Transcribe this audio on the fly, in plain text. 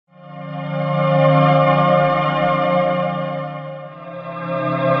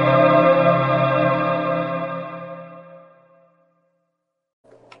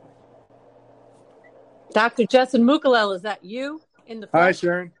Dr. Justin Mukalel, is that you in the Hi, flesh?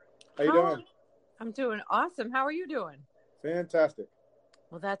 Sharon. How you doing? I'm doing awesome. How are you doing? Fantastic.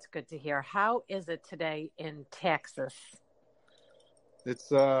 Well, that's good to hear. How is it today in Texas? It's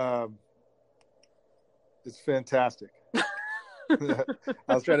fantastic. I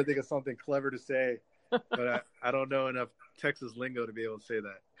was trying to think of something clever to say, but I don't know enough Texas lingo to be able to say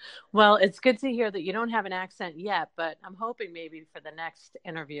that. Well, it's good to hear that you don't have an accent yet, but I'm hoping maybe for the next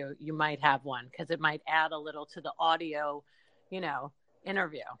interview you might have one because it might add a little to the audio,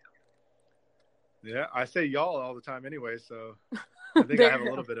 interview. Yeah, I say y'all all the time anyway, so I think I have a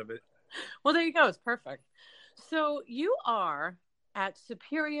little bit of it. Well, there you go. It's perfect. So you are at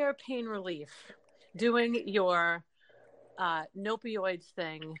Superior Pain Relief doing your opioids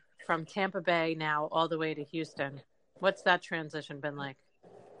thing from Tampa Bay now all the way to Houston. What's that transition been like?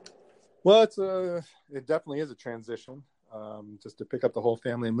 Well, it definitely is a transition, just to pick up the whole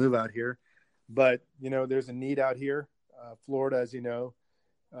family and move out here. But, there's a need out here. Florida, as you know,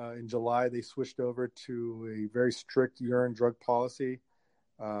 in July, they switched over to a very strict urine drug policy.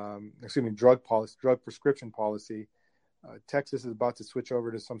 Drug prescription policy. Texas is about to switch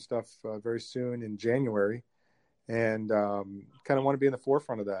over to some stuff very soon in January, and kind of want to be in the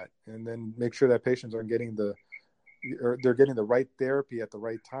forefront of that, and then make sure that patients are getting they're getting the right therapy at the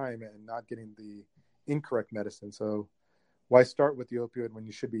right time and not getting the incorrect medicine. So why start with the opioid when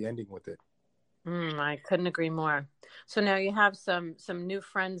you should be ending with it? I couldn't agree more. So now you have some new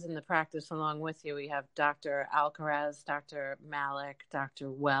friends in the practice along with you. We have Dr. Alcaraz, Dr. Malik, Dr.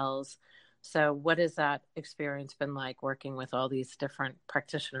 Wells. So what has that experience been like working with all these different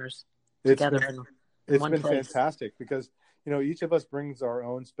practitioners together in one place? It's been fantastic because, each of us brings our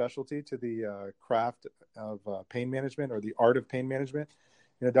own specialty to the craft of pain management or the art of pain management.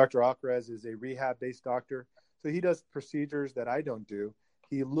 Dr. Alcaraz is a rehab-based doctor, so he does procedures that I don't do.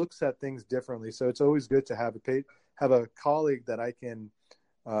 He looks at things differently. So it's always good to have a colleague that I can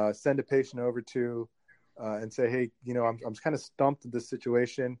send a patient over to and say, hey, I'm kind of stumped in this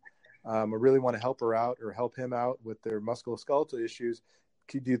situation. I really want to help her out or help him out with their musculoskeletal issues.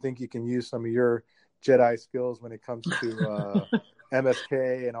 Do you think you can use some of your Jedi skills when it comes to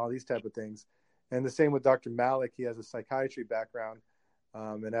MSK and all these type of things? And the same with Dr. Malik. He has a psychiatry background.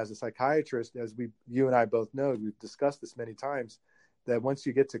 And as a psychiatrist, as you and I both know, we've discussed this many times, that once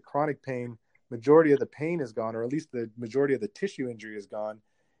you get to chronic pain, majority of the pain is gone, or at least the majority of the tissue injury is gone.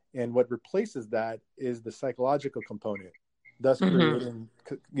 And what replaces that is the psychological component, thus creating,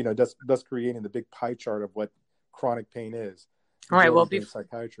 thus creating the big pie chart of what chronic pain is. All right. Well,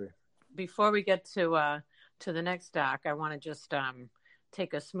 psychiatry. Before we get to the next doc, I want to just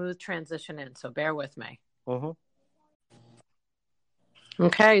take a smooth transition in. So bear with me. Uh-huh.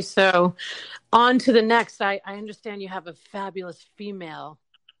 Okay, so on to the next. I understand you have a fabulous female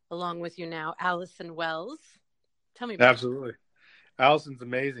along with you now, Allison Wells. Tell me about Absolutely. Allison's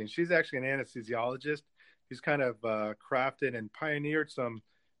amazing. She's actually an anesthesiologist. She's kind of crafted and pioneered some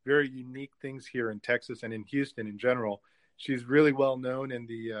very unique things here in Texas and in Houston in general. She's really well known in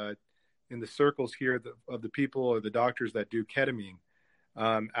the circles here of the people or the doctors that do ketamine.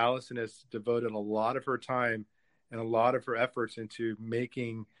 Allison has devoted a lot of her time and a lot of her efforts into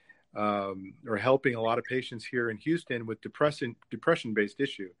making or helping a lot of patients here in Houston with depression-based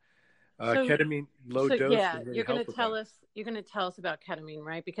issue. Ketamine low dose. Yeah, you're going to tell us about ketamine,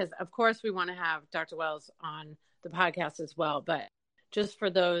 right? Because of course we want to have Dr. Wells on the podcast as well, but just for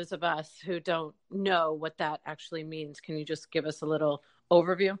those of us who don't know what that actually means, can you just give us a little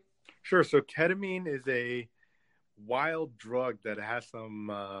overview? Sure. So ketamine is a wild drug that has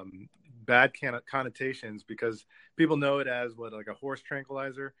some bad connotations because people know it as like a horse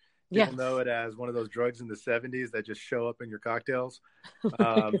tranquilizer. People know it as one of those drugs in the 70s that just show up in your cocktails.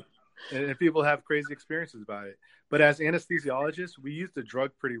 And people have crazy experiences about it. But as anesthesiologists, we use the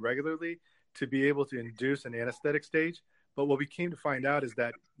drug pretty regularly to be able to induce an anesthetic stage. But what we came to find out is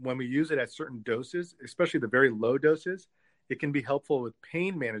that when we use it at certain doses, especially the very low doses, it can be helpful with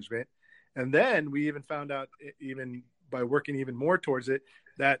pain management. And then we even found out, even by working even more towards it,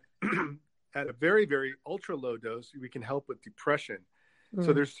 that at a very, very ultra low dose, we can help with depression.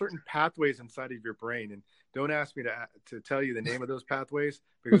 So there's certain pathways inside of your brain. And don't ask me to tell you the name of those pathways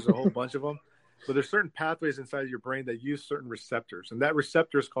because there's a whole bunch of them. But there's certain pathways inside of your brain that use certain receptors. And that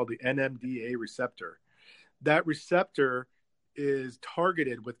receptor is called the NMDA receptor. That receptor is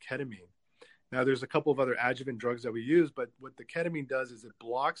targeted with ketamine. Now, there's a couple of other adjuvant drugs that we use, but what the ketamine does is it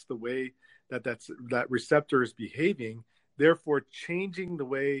blocks the way that receptor is behaving, therefore changing the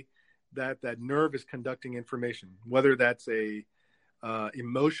way that nerve is conducting information, whether that's a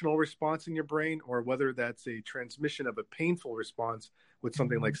emotional response in your brain or whether that's a transmission of a painful response with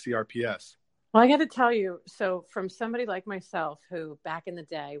something like CRPS. Well, I got to tell you, so from somebody like myself, who back in the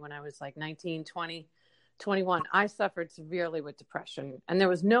day when I was like 19, 20, 21, I suffered severely with depression. And there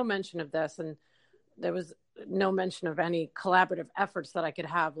was no mention of this. And there was no mention of any collaborative efforts that I could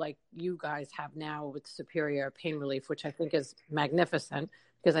have like you guys have now with Superior Pain Relief, which I think is magnificent,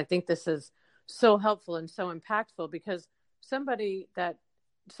 because I think this is so helpful and so impactful, because somebody that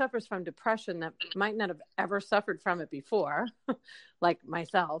suffers from depression that might not have ever suffered from it before, like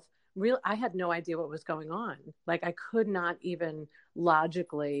myself, I had no idea what was going on. Like I could not even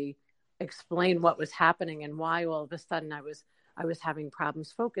logically explain what was happening and why all of a sudden I was having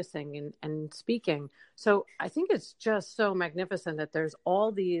problems focusing and speaking. So I think it's just so magnificent that there's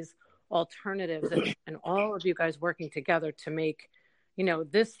all these alternatives and all of you guys working together to make,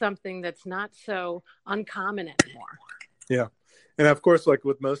 this something that's not so uncommon anymore. Yeah. And of course, like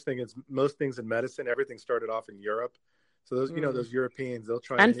with most things in medicine, everything started off in Europe. So those, those Europeans, they'll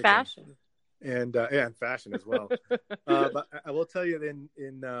try and anything. Fashion. And and fashion as well. But I will tell you,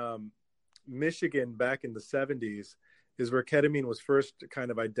 in Michigan back in the 70s is where ketamine was first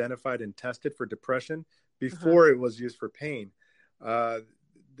kind of identified and tested for depression before it was used for pain.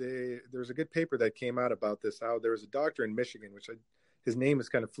 There's a good paper that came out about this. How there was a doctor in Michigan, his name is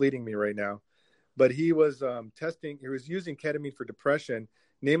kind of fleeting me right now, but he was he was using ketamine for depression.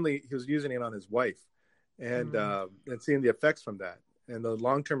 Namely, he was using it on his wife, and seeing the effects from that. And the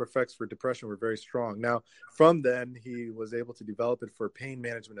long-term effects for depression were very strong. Now, from then, he was able to develop it for pain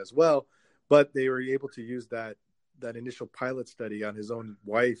management as well, but they were able to use that initial pilot study on his own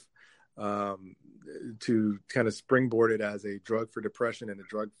wife to kind of springboard it as a drug for depression and a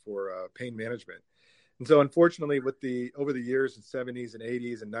drug for pain management. And so, unfortunately, over the years in 70s and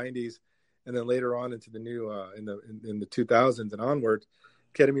 80s and 90s, and then later on into the new in the 2000s and onward,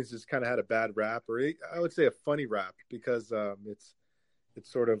 ketamine just kind of had a bad rap, or I would say a funny rap, because it's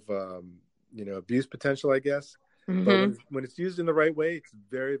sort of abuse potential, I guess. But when it's used in the right way, it's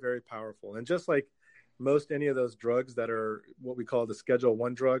very, very powerful. And just like any of those drugs that are what we call the Schedule I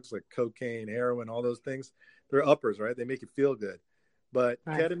drugs, like cocaine, heroin, all those things, they're uppers, right? They make you feel good. But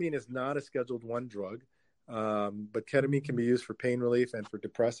ketamine is not a Scheduled I drug. But ketamine can be used for pain relief and for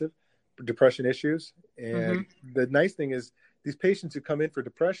depression issues. And the nice thing is, these patients who come in for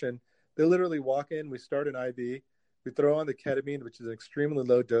depression, they literally walk in, we start an IV, we throw on the ketamine, which is an extremely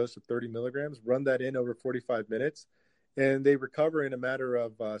low dose of 30 milligrams, run that in over 45 minutes, and they recover in a matter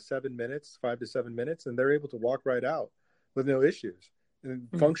of 7 minutes, 5 to 7 minutes, and they're able to walk right out with no issues and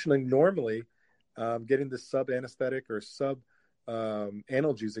functioning normally, getting the sub-anesthetic or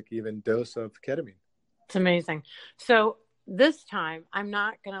sub-analgesic even dose of ketamine. It's amazing. So this time, I'm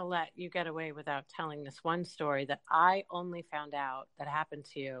not going to let you get away without telling this one story that I only found out that happened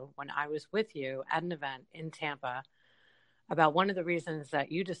to you when I was with you at an event in Tampa, about one of the reasons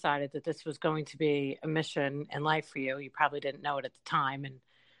that you decided that this was going to be a mission in life for you. You probably didn't know it at the time.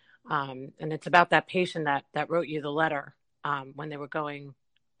 And it's about that patient that wrote you the letter when they were going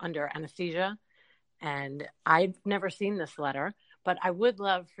under anesthesia. And I've never seen this letter, but I would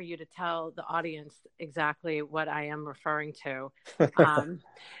love for you to tell the audience exactly what I am referring to.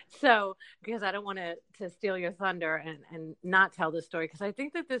 So, because I don't want to steal your thunder and not tell this story, because I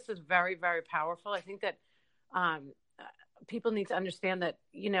think that this is very, very powerful. I think that people need to understand that,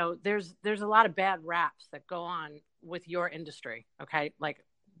 there's a lot of bad raps that go on with your industry. Okay. Like,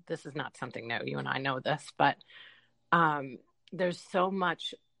 this is not something new. You and I know this, but there's so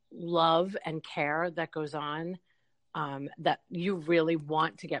much love and care that goes on, that you really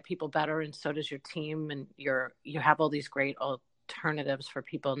want to get people better. And so does your team. And you have all these great alternatives for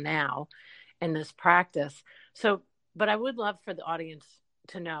people now in this practice. So, but I would love for the audience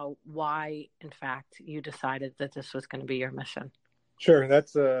to know why, in fact, you decided that this was going to be your mission. Sure.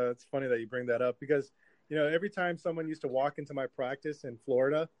 It's funny that you bring that up, because, every time someone used to walk into my practice in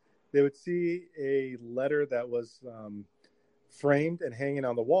Florida, they would see a letter that was framed and hanging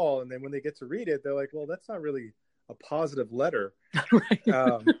on the wall. And then when they get to read it, they're like, well, that's not really a positive letter. Right.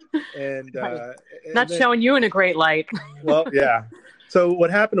 Not then, showing you in a great light. Well, yeah. So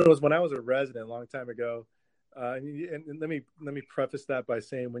what happened was, when I was a resident a long time ago, and let me preface that by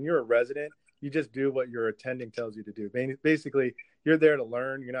saying, when you're a resident, you just do what your attending tells you to do. Basically, you're there to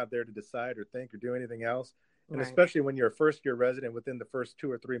learn. You're not there to decide or think or do anything else. And especially when you're a first-year resident, within the first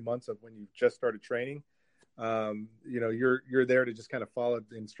 2 or 3 months of when you just started training, you're there to just kind of follow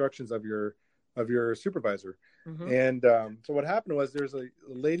the instructions of your supervisor. And so what happened was, there's a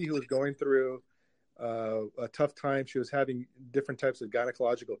lady who was going through a tough time. She was having different types of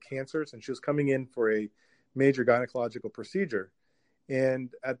gynecological cancers, and she was coming in for a major gynecological procedure.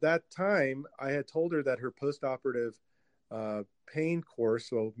 And at that time, I had told her that her postoperative pain course.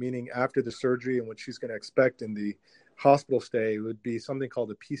 So meaning after the surgery and what she's going to expect in the hospital stay would be something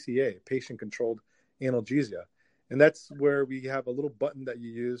called a PCA, patient controlled analgesia. And that's where we have a little button that you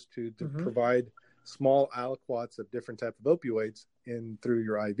use to provide small aliquots of different type of opioids in through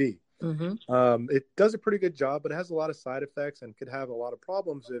your IV. It does a pretty good job, but it has a lot of side effects and could have a lot of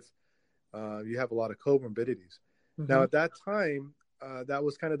problems if you have a lot of comorbidities. Now, at that time, that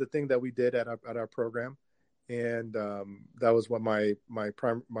was kind of the thing that we did at our program. And that was what my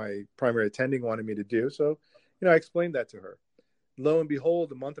primary attending wanted me to do. So, I explained that to her. Lo and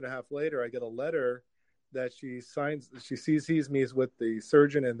behold, a month and a half later, I get a letter that she signs. She sees me with the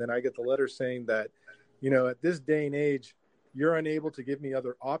surgeon, and then I get the letter saying that, at this day and age, you're unable to give me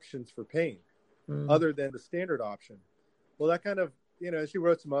other options for pain other than the standard option. Well, that kind of, she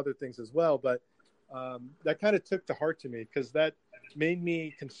wrote some other things as well, but that kind of took to heart to me, because that made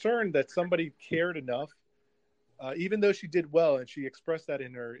me concerned that somebody cared enough, even though she did well, and she expressed that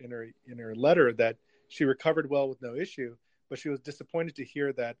in her letter that she recovered well with no issue, but she was disappointed to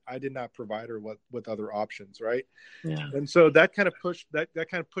hear that I did not provide her with other options, right? Yeah. And so that kind of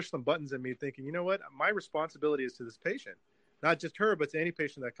pushed some buttons in me, thinking, you know what, my responsibility is to this patient, not just her, but to any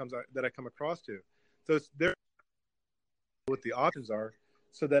patient that I come across to. So it's there what the options are,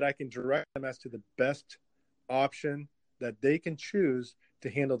 so that I can direct them as to the best option that they can choose to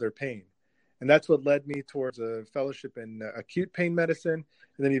handle their pain. And that's what led me towards a fellowship in acute pain medicine.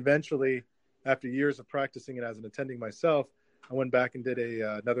 And then eventually, after years of practicing it as an attending myself, I went back and did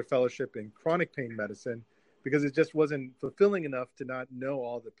another fellowship in chronic pain medicine, because it just wasn't fulfilling enough to not know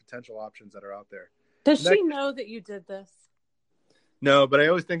all the potential options that are out there. Does she know that you did this? No, but I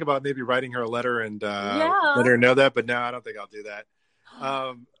always think about maybe writing her a letter and let her know that. But no, I don't think I'll do that.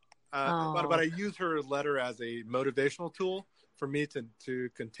 But I use her letter as a motivational tool for me to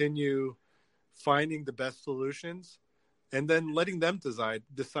continue finding the best solutions, and then letting them decide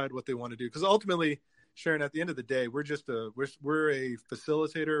what they want to do. Because ultimately, Sharon, at the end of the day, we're a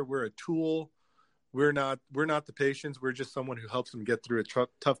facilitator. We're a tool. We're not the patients. We're just someone who helps them get through a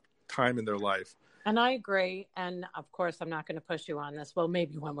tough time in their life. And I agree. And of course, I'm not going to push you on this. Well,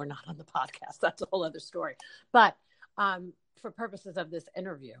 maybe when we're not on the podcast, that's a whole other story. But for purposes of this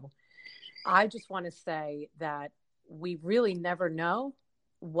interview, I just want to say that we really never know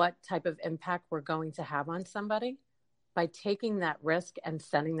what type of impact we're going to have on somebody by taking that risk and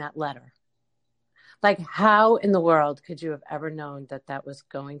sending that letter. Like, how in the world could you have ever known that that was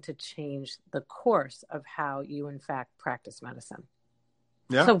going to change the course of how you, in fact, practice medicine?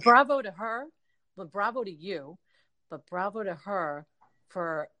 Yeah. So bravo to her, but bravo to you, but bravo to her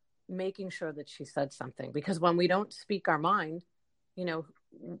for making sure that she said something. Because when we don't speak our mind,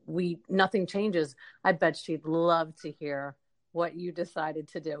 nothing changes. I bet she'd love to hear what you decided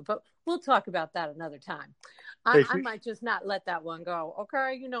to do, but we'll talk about that another time. I might just not let that one go.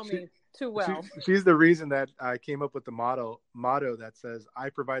 Okay. You know me too well. She's the reason that I came up with the motto that says, I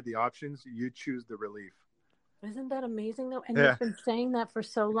provide the options, you choose the relief. Isn't that amazing though? And you've been saying that for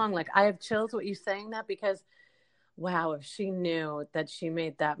so long. Like, I have chills with you saying that, because wow, if she knew that she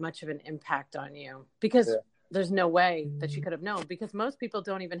made that much of an impact on you, because there's no way that she could have known, because most people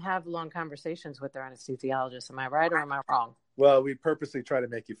don't even have long conversations with their anesthesiologist. Am I right or am I wrong? Well, we purposely try to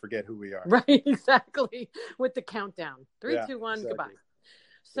make you forget who we are. Right, exactly. With the countdown. 3, 2, 1, exactly. Goodbye.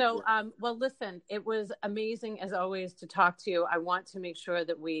 So, well, listen, it was amazing as always to talk to you. I want to make sure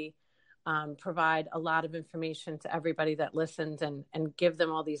that we provide a lot of information to everybody that listens and give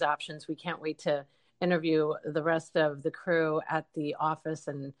them all these options. We can't wait to interview the rest of the crew at the office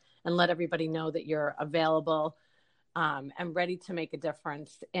and let everybody know that you're available and ready to make a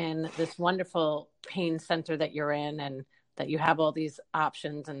difference in this wonderful pain center that you're in, and that you have all these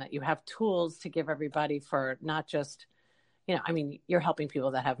options and that you have tools to give everybody for not just, you're helping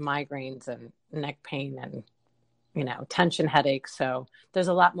people that have migraines and neck pain and, tension headaches. So there's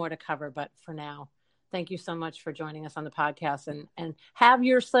a lot more to cover, but for now, thank you so much for joining us on the podcast, and have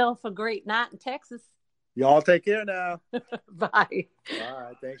yourself a great night in Texas. Y'all take care now. Bye. All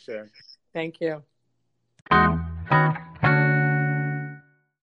right. Thanks, Sharon. Thank you.